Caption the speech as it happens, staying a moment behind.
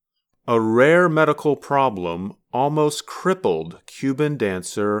A rare medical problem almost crippled Cuban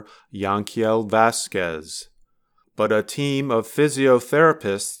dancer Yanquiel Vasquez, but a team of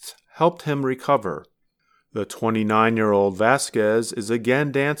physiotherapists helped him recover. The 29-year-old Vasquez is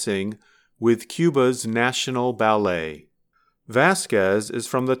again dancing with Cuba's national ballet. Vasquez is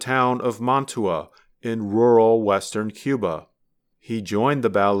from the town of Mantua in rural western Cuba. He joined the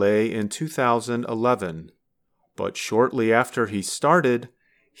ballet in 2011, but shortly after he started,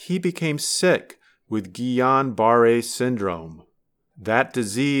 he became sick with Guillain-Barré syndrome. That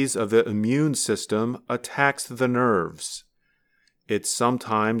disease of the immune system attacks the nerves. It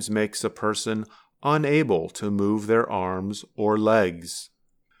sometimes makes a person unable to move their arms or legs.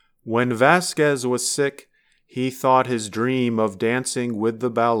 When Vasquez was sick, he thought his dream of dancing with the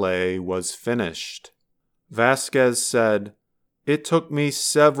ballet was finished. Vasquez said, "It took me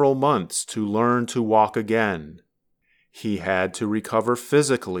several months to learn to walk again." He had to recover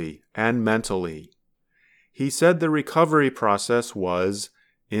physically and mentally. He said the recovery process was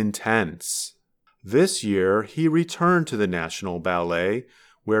intense. This year, he returned to the National Ballet,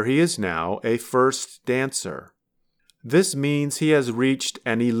 where he is now a first dancer. This means he has reached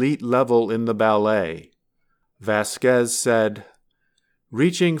an elite level in the ballet. Vasquez said,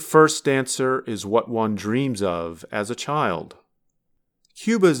 "Reaching first dancer is what one dreams of as a child."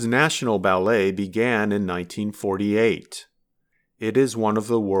 Cuba's national ballet began in 1948. It is one of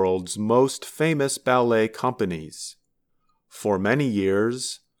the world's most famous ballet companies. For many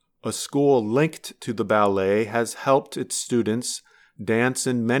years, a school linked to the ballet has helped its students dance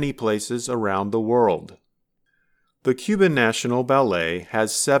in many places around the world. The Cuban National Ballet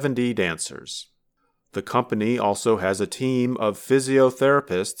has 70 dancers. The company also has a team of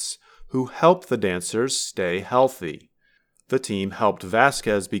physiotherapists who help the dancers stay healthy. The team helped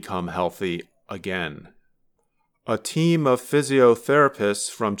Vasquez become healthy again. A team of physiotherapists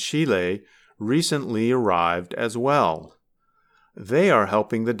from Chile recently arrived as well. They are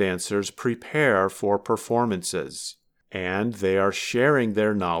helping the dancers prepare for performances, and they are sharing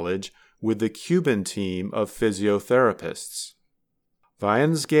their knowledge with the Cuban team of physiotherapists.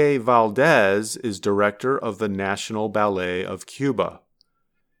 Vaensge Valdez is director of the National Ballet of Cuba.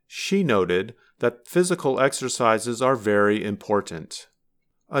 She noted that physical exercises are very important.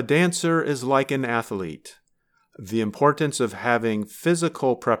 A dancer is like an athlete. The importance of having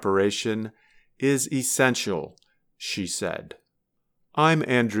physical preparation is essential, she said. I'm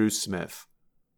Andrew Smith.